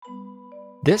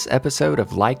This episode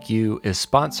of Like You is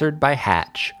sponsored by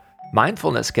Hatch.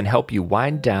 Mindfulness can help you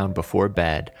wind down before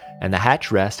bed, and the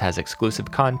Hatch Rest has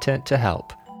exclusive content to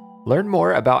help. Learn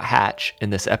more about Hatch in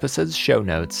this episode's show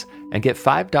notes and get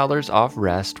 $5 off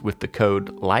Rest with the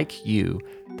code LIKEYOU,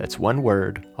 that's one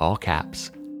word, all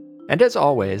caps. And as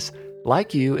always,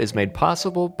 Like You is made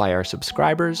possible by our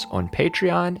subscribers on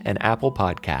Patreon and Apple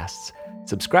Podcasts.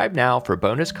 Subscribe now for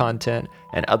bonus content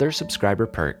and other subscriber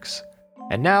perks.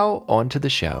 And now, on to the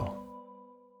show.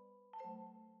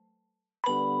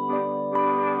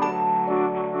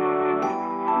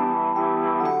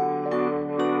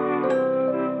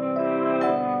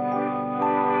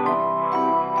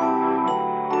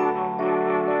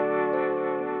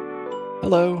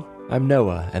 Hello, I'm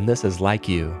Noah, and this is Like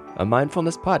You, a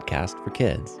mindfulness podcast for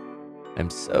kids. I'm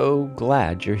so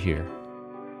glad you're here.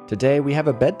 Today we have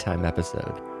a bedtime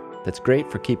episode that's great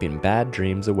for keeping bad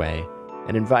dreams away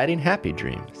and inviting happy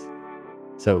dreams.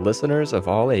 So listeners of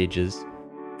all ages,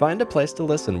 find a place to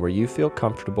listen where you feel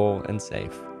comfortable and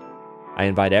safe. I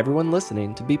invite everyone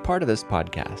listening to be part of this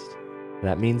podcast.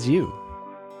 That means you.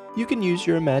 You can use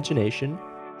your imagination,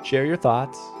 share your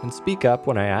thoughts, and speak up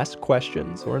when I ask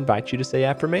questions or invite you to say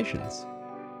affirmations.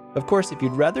 Of course, if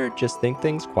you'd rather just think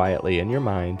things quietly in your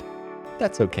mind,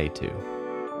 that's okay too.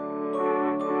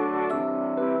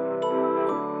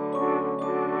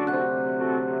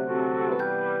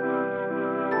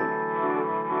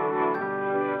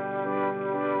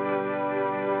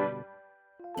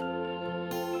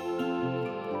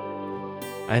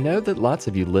 I know that lots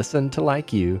of you listen to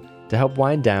Like You to help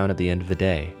wind down at the end of the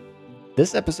day.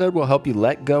 This episode will help you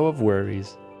let go of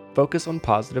worries, focus on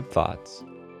positive thoughts,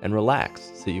 and relax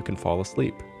so you can fall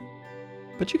asleep.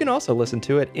 But you can also listen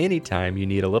to it anytime you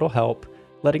need a little help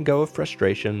letting go of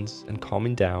frustrations and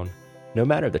calming down, no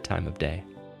matter the time of day.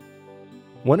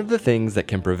 One of the things that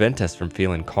can prevent us from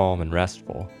feeling calm and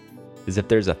restful is if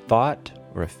there's a thought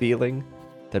or a feeling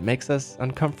that makes us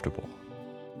uncomfortable.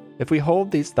 If we hold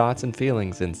these thoughts and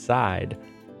feelings inside,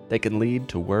 they can lead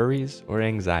to worries or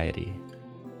anxiety.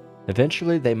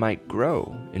 Eventually, they might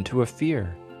grow into a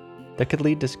fear that could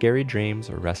lead to scary dreams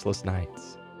or restless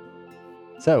nights.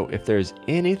 So, if there's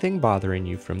anything bothering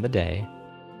you from the day,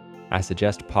 I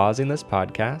suggest pausing this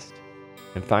podcast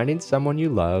and finding someone you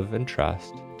love and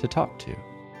trust to talk to.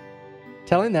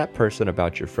 Telling that person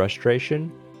about your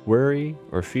frustration, worry,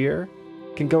 or fear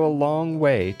can go a long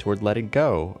way toward letting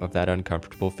go of that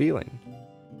uncomfortable feeling.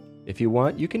 If you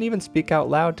want, you can even speak out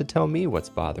loud to tell me what's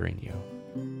bothering you.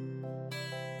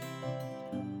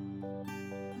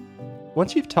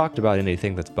 Once you've talked about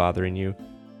anything that's bothering you,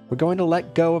 we're going to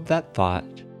let go of that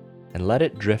thought and let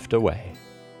it drift away.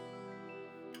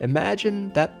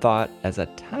 Imagine that thought as a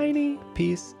tiny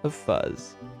piece of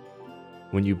fuzz.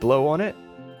 When you blow on it,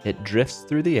 it drifts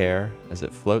through the air as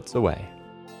it floats away.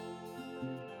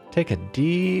 Take a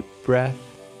deep breath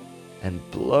and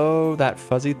blow that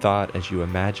fuzzy thought as you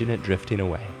imagine it drifting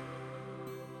away.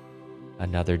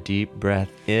 Another deep breath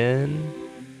in,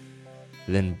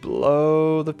 then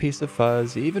blow the piece of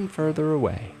fuzz even further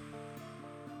away.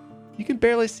 You can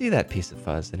barely see that piece of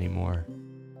fuzz anymore,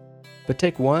 but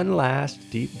take one last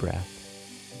deep breath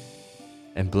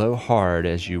and blow hard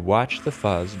as you watch the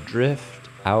fuzz drift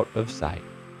out of sight.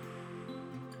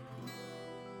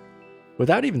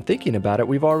 Without even thinking about it,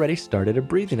 we've already started a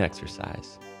breathing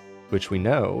exercise, which we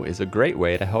know is a great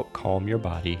way to help calm your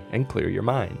body and clear your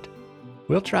mind.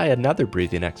 We'll try another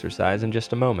breathing exercise in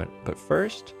just a moment, but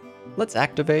first, let's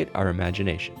activate our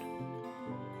imagination.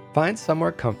 Find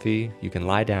somewhere comfy you can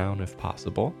lie down if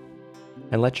possible,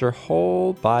 and let your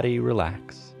whole body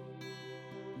relax.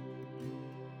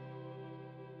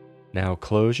 Now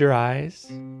close your eyes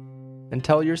and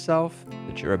tell yourself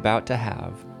that you're about to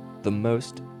have the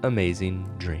most amazing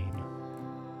dream.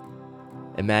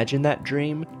 Imagine that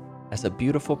dream as a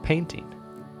beautiful painting.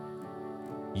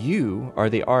 You are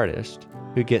the artist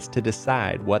who gets to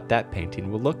decide what that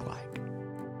painting will look like.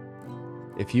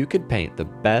 If you could paint the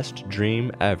best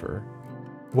dream ever,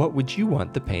 what would you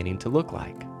want the painting to look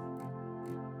like?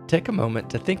 Take a moment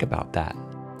to think about that.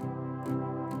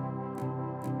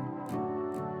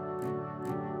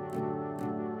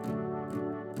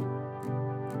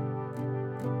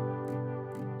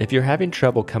 If you're having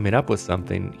trouble coming up with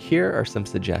something, here are some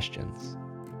suggestions.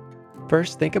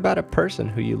 First, think about a person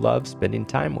who you love spending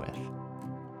time with.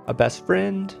 A best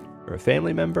friend or a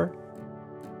family member.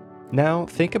 Now,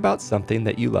 think about something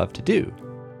that you love to do,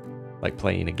 like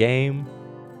playing a game,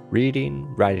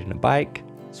 reading, riding a bike,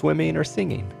 swimming, or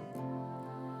singing.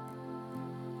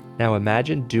 Now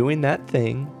imagine doing that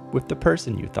thing with the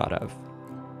person you thought of.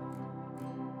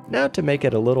 Now to make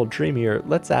it a little dreamier,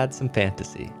 let's add some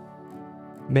fantasy.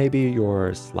 Maybe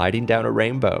you're sliding down a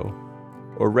rainbow,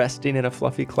 or resting in a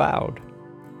fluffy cloud,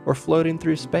 or floating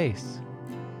through space.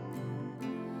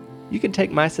 You can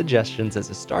take my suggestions as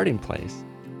a starting place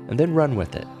and then run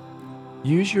with it.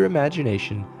 Use your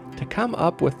imagination to come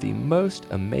up with the most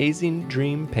amazing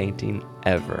dream painting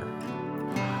ever.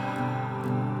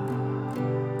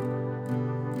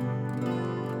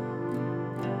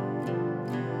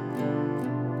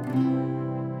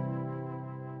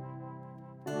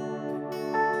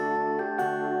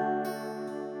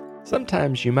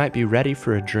 Sometimes you might be ready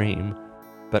for a dream,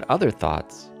 but other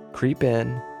thoughts creep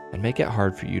in and make it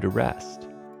hard for you to rest.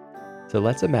 So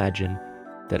let's imagine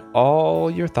that all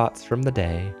your thoughts from the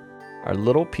day are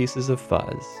little pieces of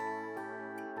fuzz.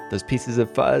 Those pieces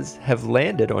of fuzz have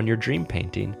landed on your dream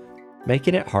painting,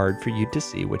 making it hard for you to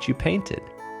see what you painted.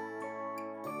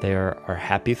 There are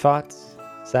happy thoughts,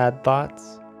 sad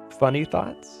thoughts, funny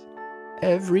thoughts.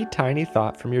 Every tiny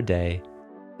thought from your day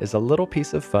is a little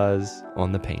piece of fuzz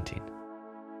on the painting.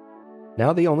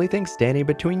 Now the only thing standing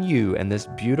between you and this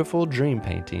beautiful dream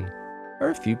painting are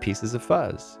a few pieces of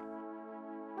fuzz.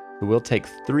 So we'll take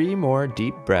 3 more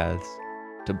deep breaths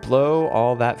to blow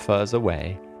all that fuzz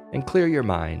away and clear your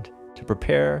mind to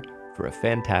prepare for a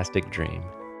fantastic dream.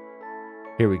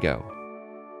 Here we go.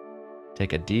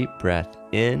 Take a deep breath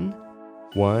in,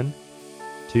 1,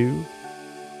 2,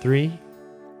 3,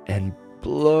 and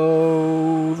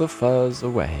blow the fuzz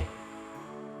away.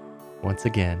 Once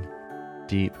again,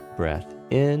 deep breath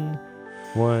in,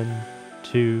 1,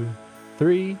 2,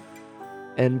 3,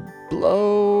 and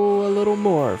blow a little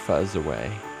more fuzz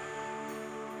away.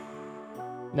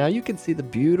 Now you can see the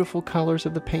beautiful colors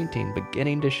of the painting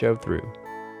beginning to show through.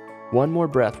 One more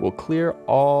breath will clear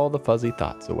all the fuzzy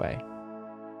thoughts away.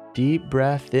 Deep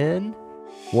breath in,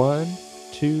 1,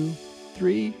 2,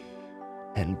 3,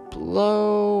 and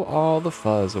blow all the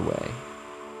fuzz away.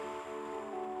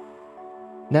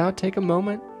 Now take a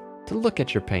moment to look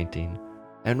at your painting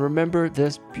and remember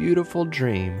this beautiful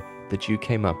dream that you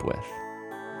came up with.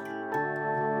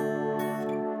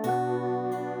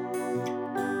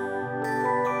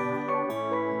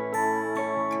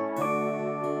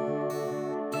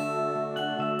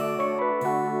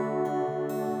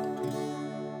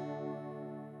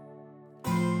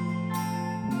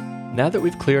 Now that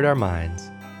we've cleared our minds,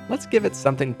 let's give it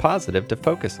something positive to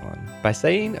focus on by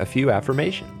saying a few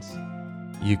affirmations.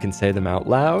 You can say them out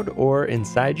loud or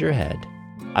inside your head.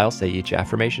 I'll say each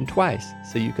affirmation twice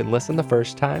so you can listen the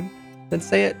first time, then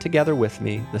say it together with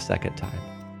me the second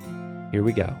time. Here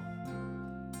we go.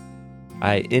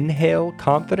 I inhale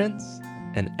confidence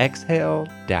and exhale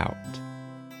doubt.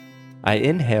 I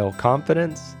inhale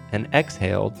confidence and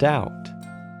exhale doubt.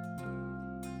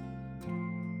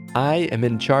 I am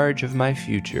in charge of my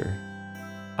future.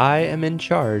 I am in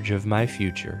charge of my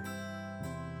future.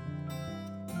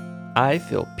 I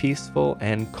feel peaceful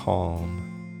and calm.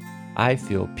 I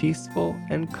feel peaceful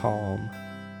and calm.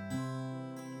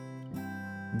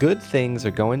 Good things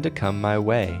are going to come my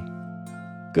way.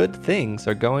 Good things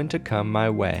are going to come my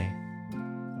way.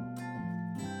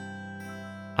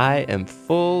 I am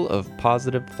full of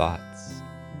positive thoughts.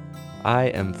 I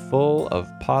am full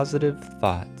of positive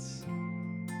thoughts.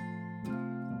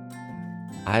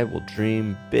 I will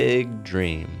dream big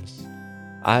dreams.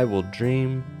 I will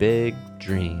dream big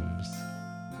dreams.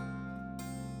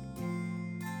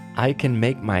 I can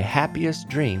make my happiest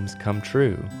dreams come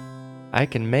true. I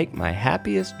can make my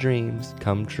happiest dreams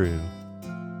come true.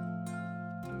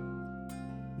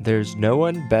 There's no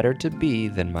one better to be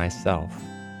than myself.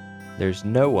 There's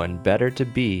no one better to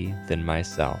be than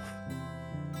myself.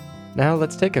 Now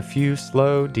let's take a few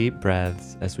slow, deep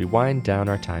breaths as we wind down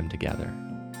our time together.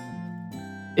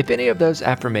 If any of those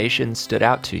affirmations stood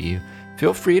out to you,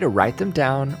 feel free to write them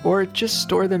down or just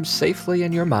store them safely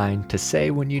in your mind to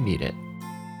say when you need it.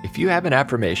 If you have an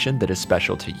affirmation that is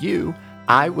special to you,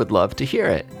 I would love to hear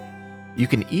it. You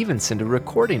can even send a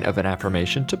recording of an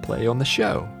affirmation to play on the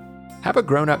show. Have a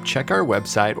grown-up check our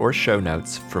website or show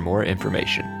notes for more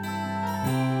information.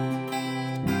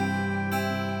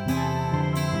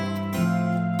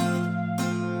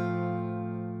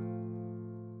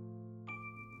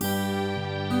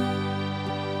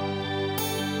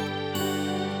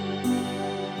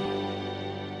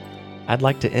 I'd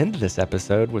like to end this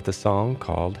episode with a song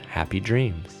called Happy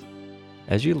Dreams.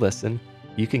 As you listen,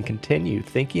 you can continue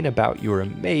thinking about your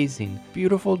amazing,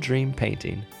 beautiful dream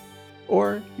painting,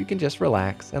 or you can just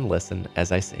relax and listen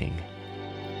as I sing.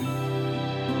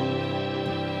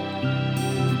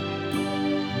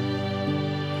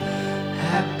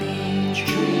 Happy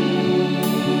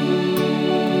dreams,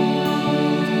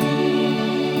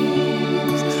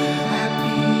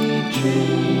 happy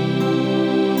dreams.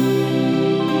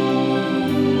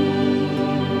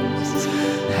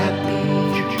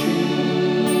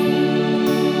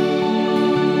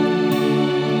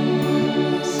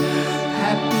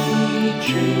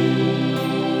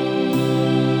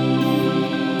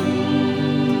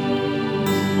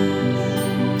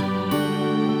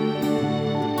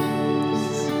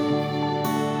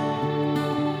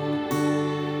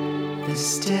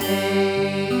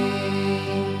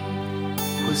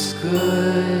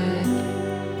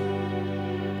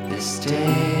 This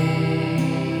day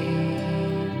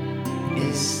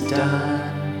is done.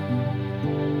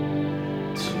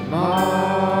 Tomorrow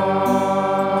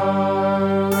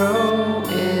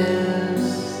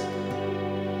is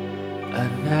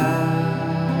another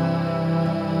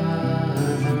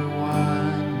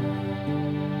one.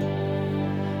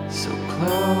 So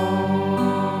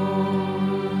close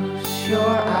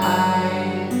your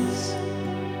eyes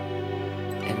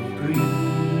and breathe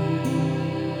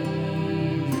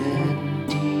in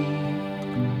deep.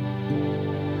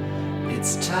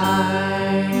 It's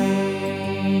time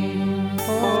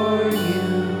for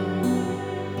you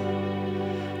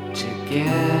to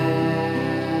get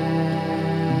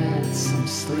some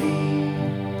sleep.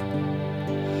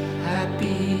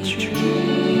 Happy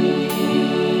dreams.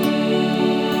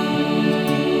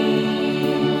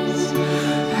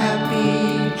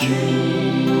 Happy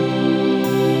dreams.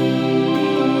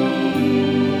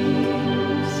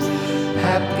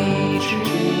 Happy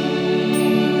dreams.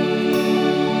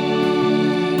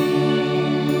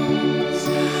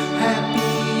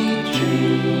 Happy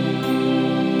dreams.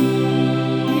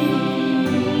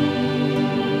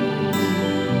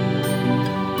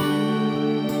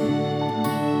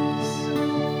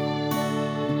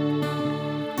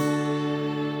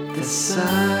 The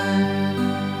sun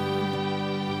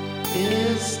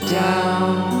is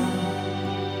down,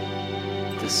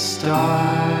 the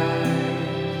stars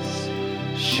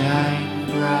shine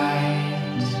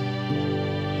bright.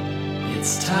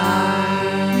 It's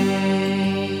time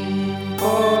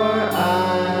for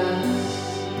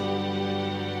us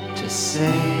to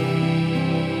say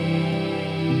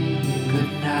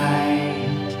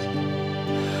goodnight.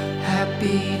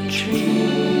 Happy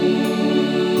dreams.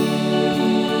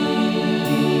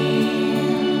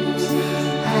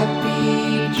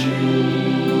 Happy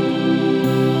dreams.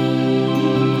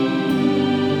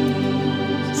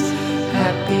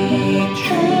 Happy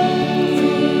dreams.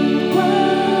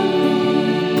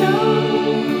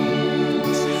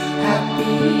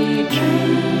 Happy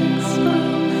dreams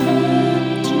from head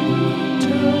to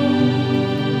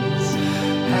toes.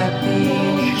 Happy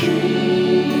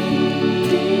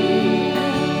dreams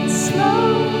and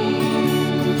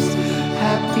slows.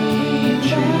 Happy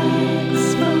dreams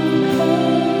from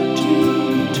head to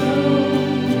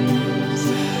toes.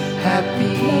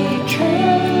 Happy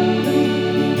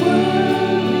every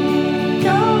worry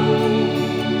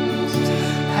goes.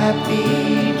 Happy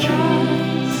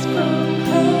dreams from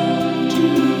head to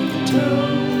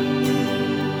toes.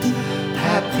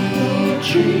 Happy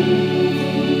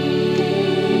dreams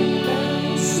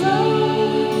and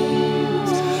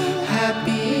slows.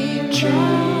 Happy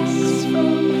dreams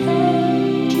from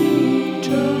head to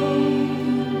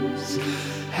toes.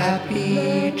 Happy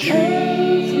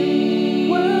every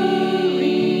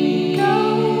worry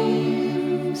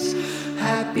goes.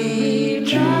 Happy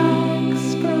dreams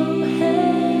from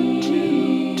head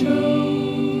to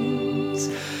toes.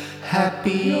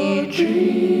 Happy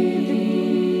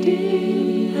dreams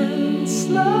and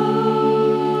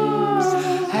slows.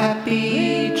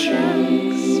 Happy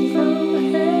dreams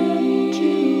from head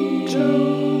to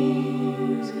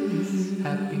toes.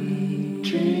 Happy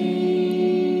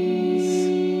dreams.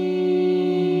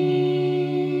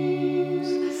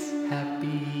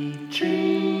 Happy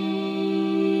dreams.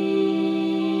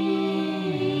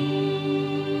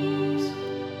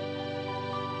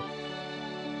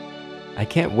 I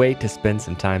can't wait to spend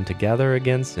some time together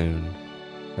again soon.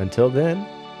 Until then,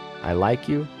 I like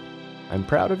you, I'm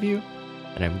proud of you,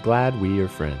 and I'm glad we are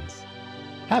friends.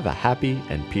 Have a happy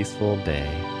and peaceful day.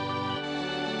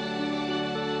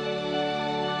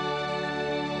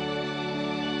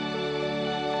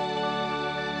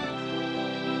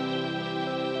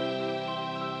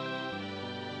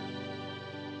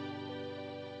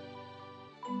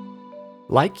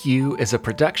 Like You is a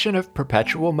production of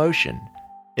Perpetual Motion.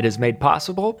 It is made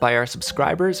possible by our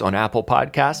subscribers on Apple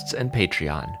Podcasts and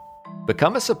Patreon.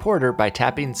 Become a supporter by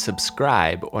tapping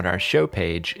subscribe on our show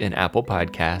page in Apple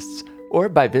Podcasts or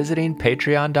by visiting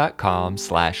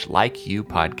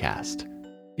patreon.com/likeyoupodcast.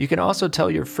 You can also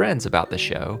tell your friends about the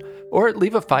show or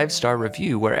leave a 5-star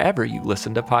review wherever you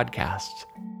listen to podcasts.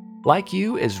 Like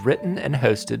You is written and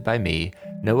hosted by me,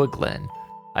 Noah Glenn.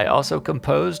 I also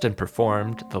composed and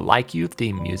performed the Like You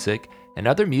theme music and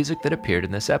other music that appeared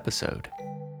in this episode.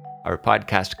 Our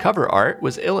podcast cover art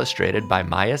was illustrated by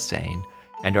Maya Sane,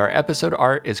 and our episode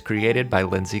art is created by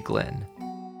Lindsay Glenn.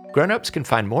 Grown-ups can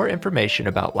find more information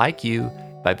about Like You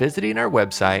by visiting our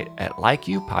website at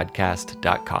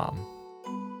likeyoupodcast.com.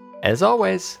 As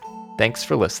always, thanks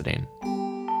for listening.